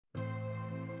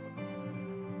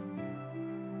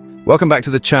Welcome back to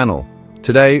the channel.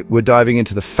 Today, we're diving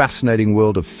into the fascinating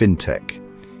world of fintech.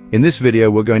 In this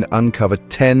video, we're going to uncover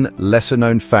 10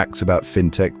 lesser-known facts about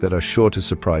fintech that are sure to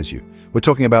surprise you. We're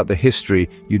talking about the history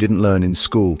you didn't learn in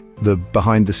school, the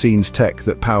behind-the-scenes tech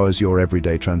that powers your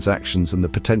everyday transactions, and the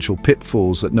potential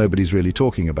pitfalls that nobody's really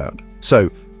talking about.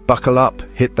 So, buckle up,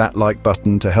 hit that like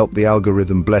button to help the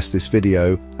algorithm bless this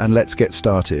video, and let's get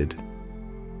started.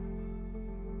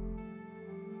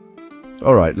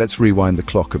 Alright, let's rewind the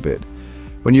clock a bit.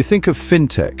 When you think of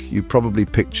fintech, you probably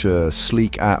picture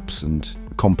sleek apps and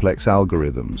complex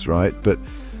algorithms, right? But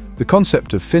the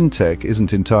concept of fintech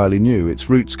isn't entirely new.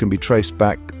 Its roots can be traced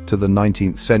back to the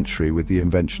 19th century with the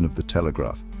invention of the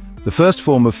telegraph. The first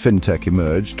form of fintech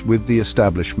emerged with the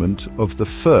establishment of the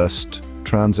first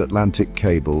transatlantic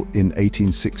cable in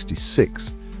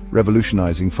 1866,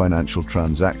 revolutionizing financial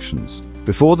transactions.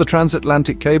 Before the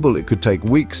transatlantic cable, it could take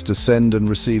weeks to send and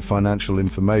receive financial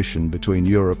information between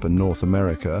Europe and North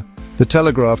America. The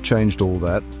telegraph changed all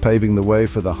that, paving the way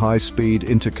for the high-speed,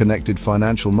 interconnected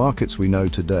financial markets we know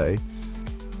today.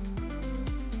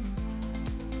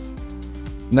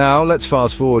 Now, let's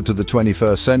fast forward to the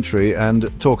 21st century and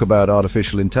talk about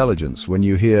artificial intelligence. When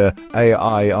you hear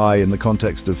AI in the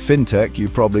context of fintech, you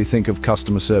probably think of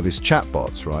customer service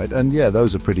chatbots, right? And yeah,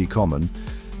 those are pretty common.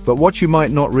 But what you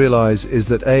might not realize is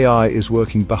that AI is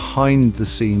working behind the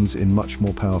scenes in much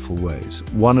more powerful ways.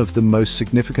 One of the most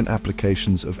significant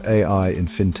applications of AI in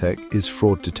fintech is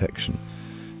fraud detection.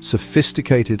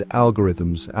 Sophisticated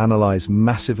algorithms analyze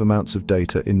massive amounts of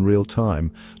data in real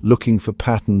time, looking for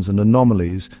patterns and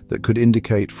anomalies that could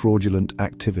indicate fraudulent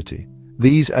activity.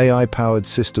 These AI-powered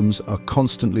systems are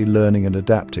constantly learning and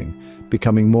adapting,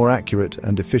 becoming more accurate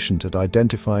and efficient at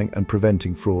identifying and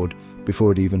preventing fraud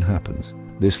before it even happens.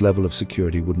 This level of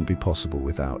security wouldn't be possible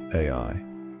without AI.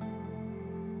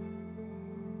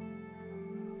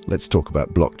 Let's talk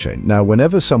about blockchain. Now,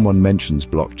 whenever someone mentions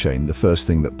blockchain, the first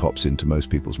thing that pops into most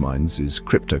people's minds is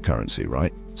cryptocurrency,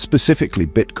 right? Specifically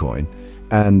Bitcoin.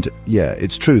 And yeah,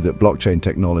 it's true that blockchain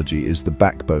technology is the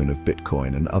backbone of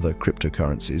Bitcoin and other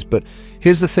cryptocurrencies. But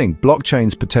here's the thing,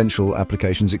 blockchain's potential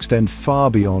applications extend far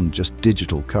beyond just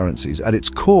digital currencies. At its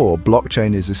core,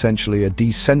 blockchain is essentially a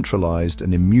decentralized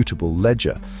and immutable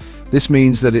ledger. This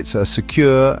means that it's a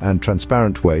secure and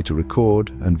transparent way to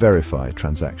record and verify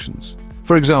transactions.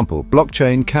 For example,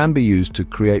 blockchain can be used to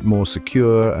create more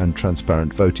secure and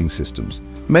transparent voting systems,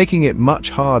 making it much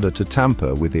harder to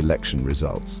tamper with election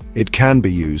results. It can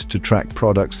be used to track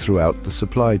products throughout the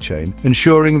supply chain,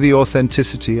 ensuring the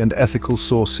authenticity and ethical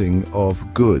sourcing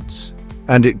of goods.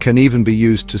 And it can even be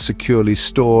used to securely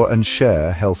store and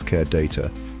share healthcare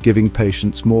data, giving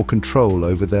patients more control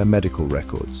over their medical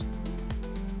records.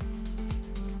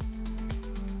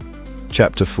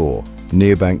 Chapter 4.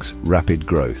 Neobanks' rapid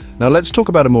growth. Now let's talk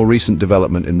about a more recent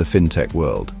development in the fintech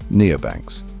world,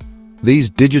 neobanks. These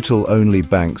digital-only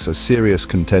banks are serious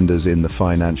contenders in the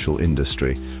financial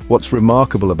industry. What's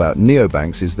remarkable about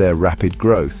neobanks is their rapid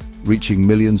growth, reaching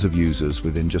millions of users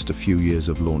within just a few years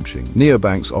of launching.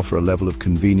 Neobanks offer a level of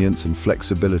convenience and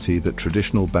flexibility that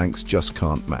traditional banks just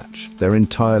can't match. They're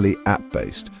entirely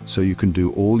app-based, so you can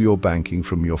do all your banking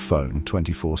from your phone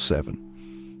 24/7.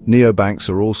 Neobanks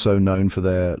are also known for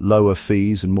their lower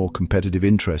fees and more competitive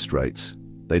interest rates.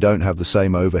 They don't have the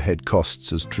same overhead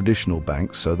costs as traditional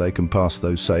banks, so they can pass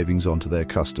those savings on to their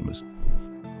customers.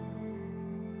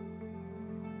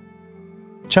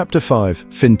 Chapter 5.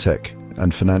 Fintech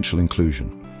and Financial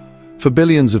Inclusion. For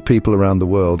billions of people around the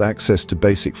world, access to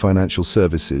basic financial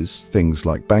services, things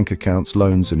like bank accounts,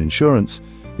 loans and insurance,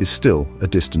 is still a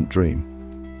distant dream.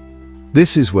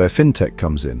 This is where fintech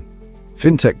comes in.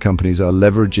 Fintech companies are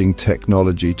leveraging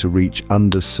technology to reach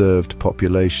underserved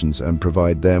populations and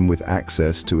provide them with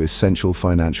access to essential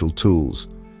financial tools.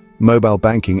 Mobile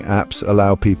banking apps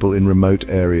allow people in remote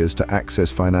areas to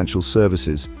access financial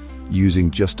services using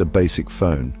just a basic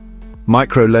phone.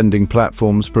 Micro-lending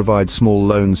platforms provide small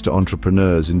loans to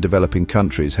entrepreneurs in developing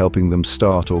countries, helping them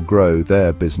start or grow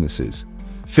their businesses.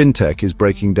 Fintech is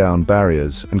breaking down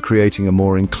barriers and creating a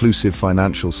more inclusive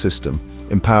financial system,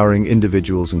 empowering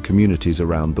individuals and communities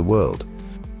around the world.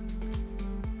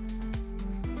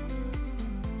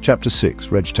 Chapter 6.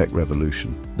 RegTech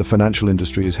Revolution. The financial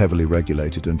industry is heavily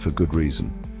regulated, and for good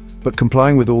reason. But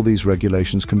complying with all these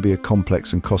regulations can be a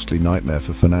complex and costly nightmare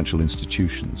for financial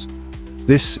institutions.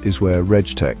 This is where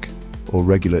RegTech, or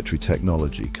regulatory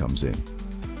technology, comes in.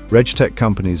 RegTech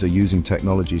companies are using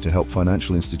technology to help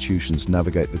financial institutions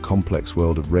navigate the complex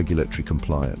world of regulatory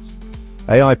compliance.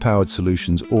 AI-powered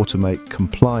solutions automate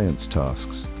compliance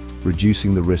tasks,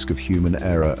 reducing the risk of human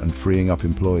error and freeing up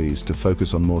employees to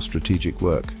focus on more strategic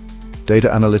work. Data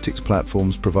analytics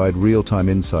platforms provide real-time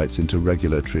insights into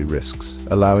regulatory risks,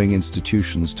 allowing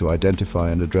institutions to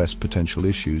identify and address potential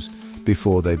issues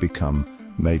before they become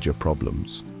major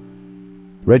problems.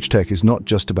 RegTech is not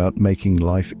just about making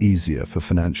life easier for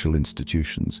financial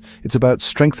institutions. It's about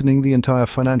strengthening the entire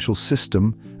financial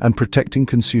system and protecting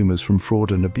consumers from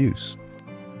fraud and abuse.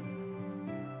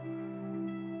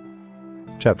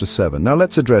 Chapter 7. Now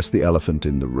let's address the elephant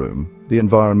in the room, the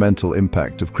environmental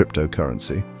impact of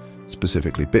cryptocurrency,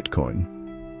 specifically Bitcoin.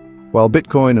 While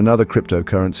Bitcoin and other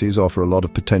cryptocurrencies offer a lot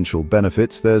of potential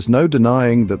benefits, there's no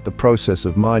denying that the process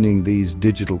of mining these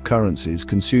digital currencies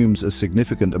consumes a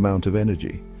significant amount of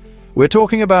energy. We're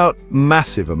talking about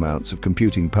massive amounts of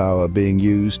computing power being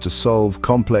used to solve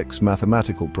complex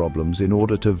mathematical problems in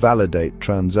order to validate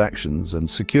transactions and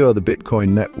secure the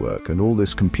Bitcoin network, and all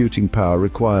this computing power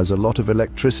requires a lot of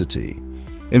electricity.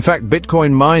 In fact,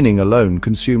 Bitcoin mining alone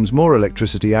consumes more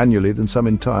electricity annually than some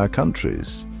entire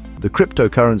countries. The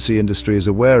cryptocurrency industry is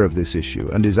aware of this issue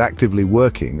and is actively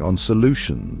working on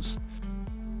solutions.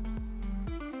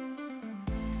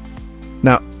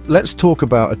 Now, let's talk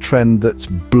about a trend that's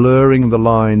blurring the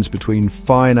lines between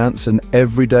finance and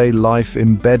everyday life: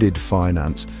 embedded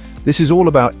finance. This is all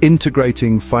about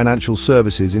integrating financial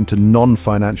services into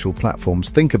non-financial platforms.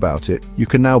 Think about it. You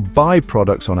can now buy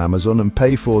products on Amazon and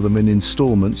pay for them in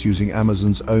installments using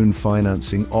Amazon's own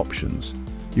financing options.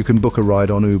 You can book a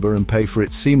ride on Uber and pay for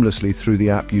it seamlessly through the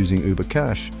app using Uber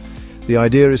Cash. The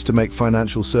idea is to make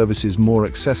financial services more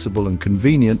accessible and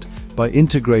convenient by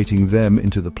integrating them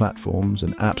into the platforms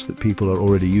and apps that people are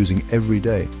already using every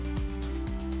day.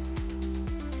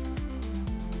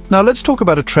 Now let's talk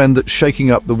about a trend that's shaking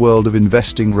up the world of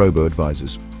investing: Robo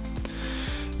Advisors.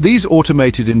 These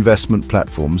automated investment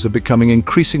platforms are becoming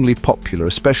increasingly popular,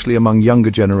 especially among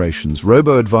younger generations.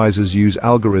 Robo Advisors use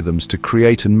algorithms to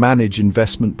create and manage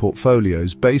investment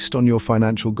portfolios based on your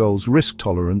financial goals, risk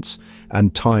tolerance,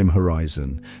 and time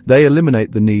horizon. They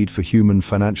eliminate the need for human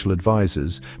financial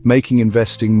advisors, making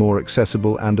investing more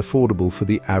accessible and affordable for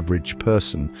the average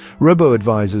person. Robo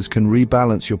Advisors can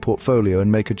rebalance your portfolio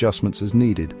and make adjustments as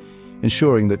needed,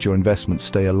 ensuring that your investments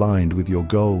stay aligned with your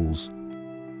goals.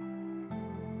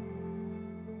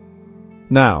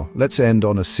 Now, let's end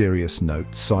on a serious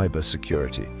note: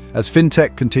 cybersecurity. As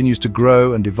fintech continues to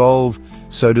grow and evolve,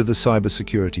 so do the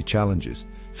cybersecurity challenges.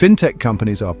 Fintech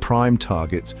companies are prime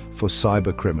targets for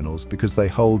cyber criminals because they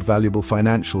hold valuable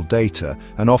financial data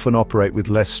and often operate with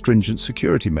less stringent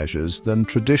security measures than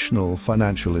traditional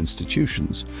financial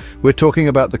institutions. We're talking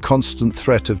about the constant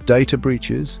threat of data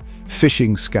breaches,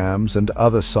 phishing scams, and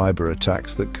other cyber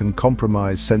attacks that can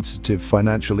compromise sensitive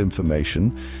financial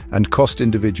information and cost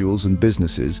individuals and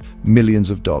businesses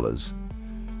millions of dollars.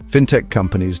 Fintech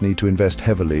companies need to invest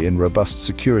heavily in robust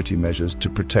security measures to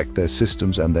protect their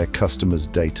systems and their customers'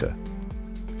 data.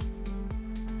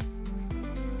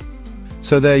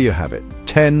 So there you have it.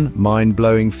 10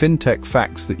 mind-blowing fintech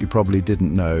facts that you probably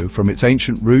didn't know. From its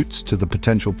ancient roots to the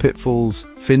potential pitfalls,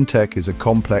 fintech is a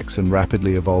complex and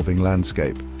rapidly evolving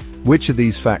landscape. Which of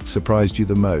these facts surprised you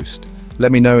the most?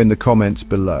 Let me know in the comments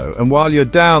below. And while you're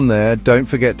down there, don't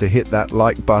forget to hit that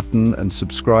like button and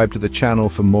subscribe to the channel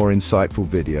for more insightful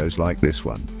videos like this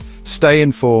one. Stay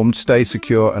informed, stay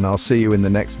secure, and I'll see you in the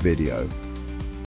next video.